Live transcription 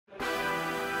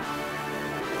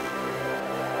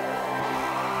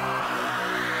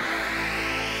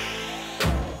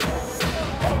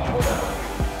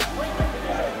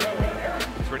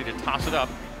it up,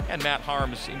 and Matt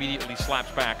Harms immediately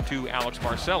slaps back to Alex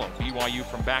Barcelo. BYU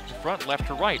from back to front, left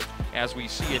to right, as we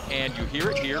see it and you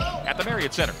hear it here at the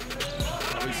Marriott Center.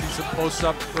 We see some posts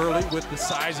up early with the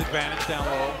size advantage down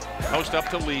low. Post up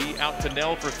to Lee, out to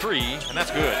Nell for three, and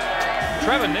that's good.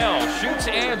 Trevin Nell shoots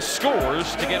and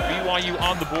scores to get BYU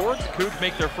on the board. The Cougs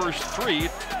make their first three.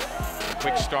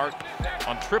 Quick start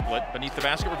on triplet beneath the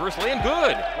basket, reverse lay in,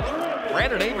 good.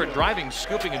 Brandon Averett driving,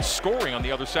 scooping, and scoring on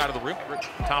the other side of the rim,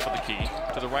 top of the key,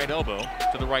 to the right elbow,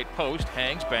 to the right post,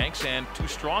 hangs, banks, and too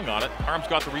strong on it. Harms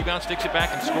got the rebound, sticks it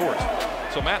back, and scores.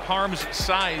 So Matt Harms'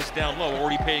 size down low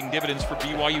already paying dividends for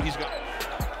BYU. He's got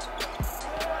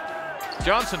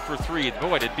Johnson for three.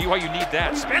 Boy, did BYU need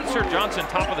that. Spencer Johnson,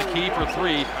 top of the key for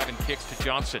three. Driving kick to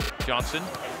Johnson. Johnson,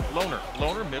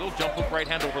 Lohner, middle, jump hook, right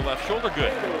hand over left shoulder,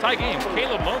 good. Tie game,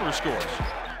 Caleb Lohner scores.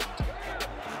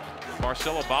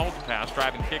 Barcelo bobbled the pass,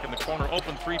 driving kick in the corner,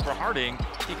 open three for Harding.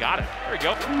 He got it. There we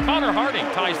go. Connor Harding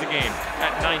ties the game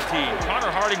at 19.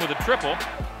 Connor Harding with a triple.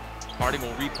 Harding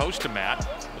will repost to Matt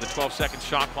with a 12-second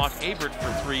shot clock. Averett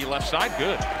for three, left side,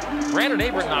 good. Brandon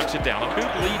Averett knocks it down. A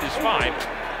Coug lead is 5.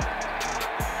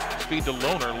 Speed to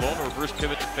Lohner. Lohner reverse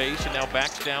pivot to face and now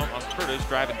backs down on Curtis,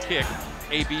 driving kick.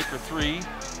 AB for three.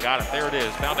 Got it. There it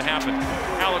is. Bound to happen.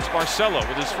 Alex Barcelo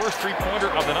with his first three-pointer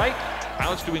of the night.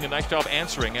 Alex doing a nice job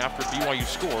answering after BYU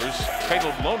scores.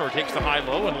 Caleb Lohner takes the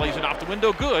high-low and lays it off the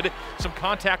window. Good. Some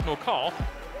contact, no call.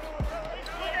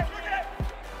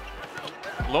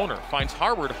 Lohner finds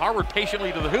Harward. Harward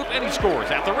patiently to the hoop, and he scores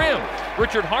at the rim.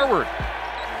 Richard Harward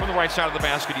from the right side of the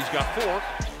basket. He's got 4.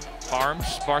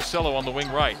 Harms, Barcelo on the wing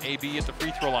right. AB at the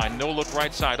free throw line. No look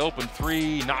right side. Open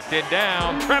three. Knocked it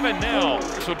down. Trevin Nell.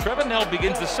 So Trevin Nell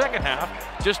begins the second half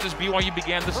just as BYU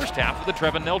began the first half with a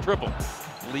Trevin Nell triple.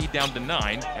 Lead down to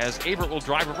 9 as Averett will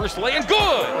drive, reverse lay, and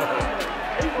good!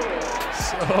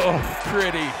 So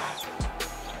pretty.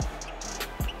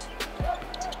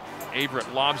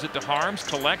 Averett lobs it to Harms,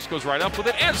 collects, goes right up with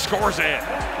it, and scores it!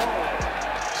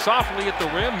 Softly at the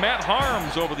rim, Matt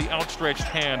Harms over the outstretched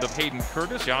hand of Hayden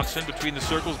Curtis. Johnson between the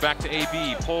circles, back to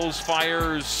AB. Pulls,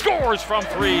 fires, scores from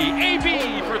three.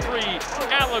 AB for three.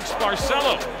 Alex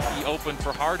Barcelo. He opened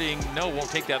for Harding. No,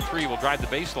 won't take that three. Will drive the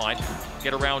baseline.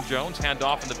 Get around Jones. Hand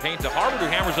off in the paint to Harward, who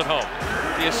hammers it home.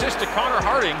 The assist to Connor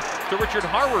Harding to Richard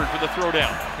Harward for the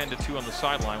throwdown. 10-2 on the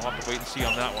sideline. We'll have to wait and see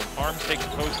on that one. Harms takes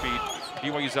the post feed.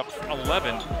 BYU's up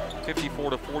 11,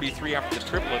 54-43 after the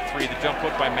triplet three. The jump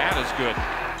hook by Matt is good.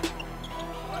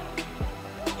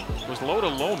 It was low to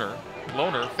Lohner.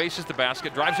 Lohner faces the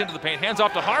basket, drives into the paint, hands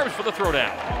off to Harms for the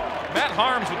throwdown. Matt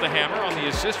Harms with the hammer on the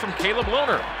assist from Caleb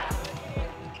Lohner.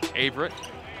 Averett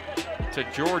to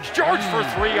George. George for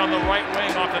three on the right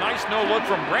wing off the nice no look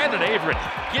from Brandon Averett.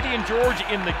 Gideon George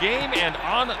in the game and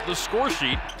on the score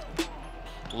sheet.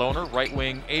 Lohner, right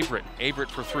wing, Averett. Averett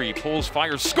for three, pulls,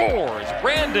 fires, scores!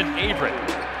 Brandon Averett,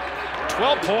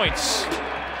 12 points.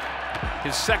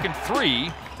 His second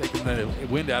three. Taking the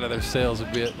wind out of their sails a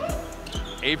bit.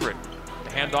 Averett, the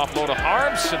handoff low to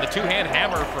Harms, and the two-hand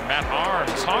hammer for Matt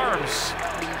Harms. Harms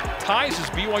ties his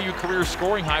BYU career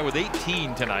scoring high with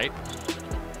 18 tonight.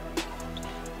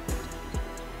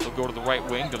 He'll go to the right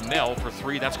wing to Nell for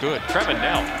three. That's good. Trevin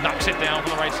Nell knocks it down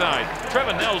from the right side.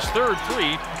 Trevin Nell's third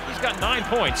three. He's got 9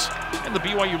 points. And the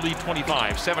BYU lead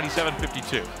 25,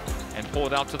 77-52. And pull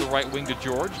it out to the right wing to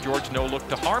George. George no look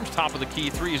to Harms. Top of the key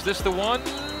three. Is this the one?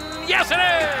 Yes, it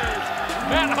is!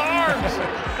 Matt Harms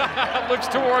looks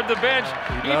toward the bench.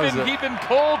 He'd been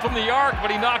cold from the arc, but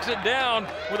he knocks it down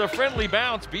with a friendly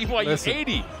bounce. BYU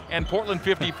 80 and Portland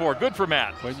 54. Good for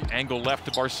Matt. Angle left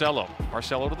to Barcelo.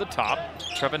 Barcelo to the top.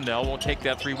 Trevin Nell won't take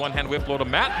that three. One-hand whip low to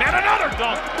Matt. Matt, another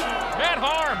dunk! Matt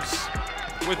Harms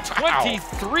with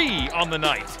 23 on the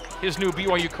night. His new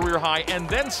BYU career high and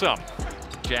then some.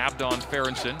 Jabbed on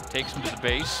Ferentsen. Takes him to the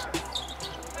base.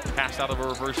 Pass out of a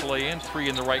reverse lay-in. Three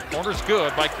in the right corner is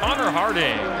good by Connor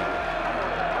Harding.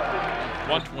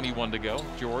 1:21 to go.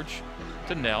 George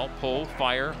to Nell. Pull,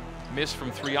 fire, miss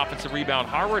from three. Offensive rebound.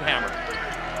 Harward hammer.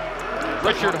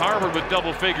 Richard Harward with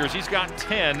double figures. He's got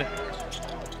 10.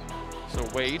 So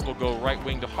Wade will go right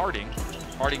wing to Harding.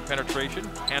 Harding penetration.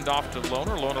 Hand off to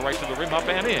Lohner. Lohner right to the rim, up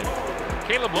and in.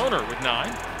 Caleb Lohner with 9.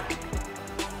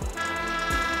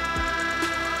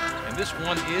 And this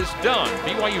one is done.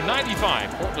 BYU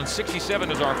 95, Portland 67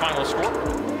 is our final score.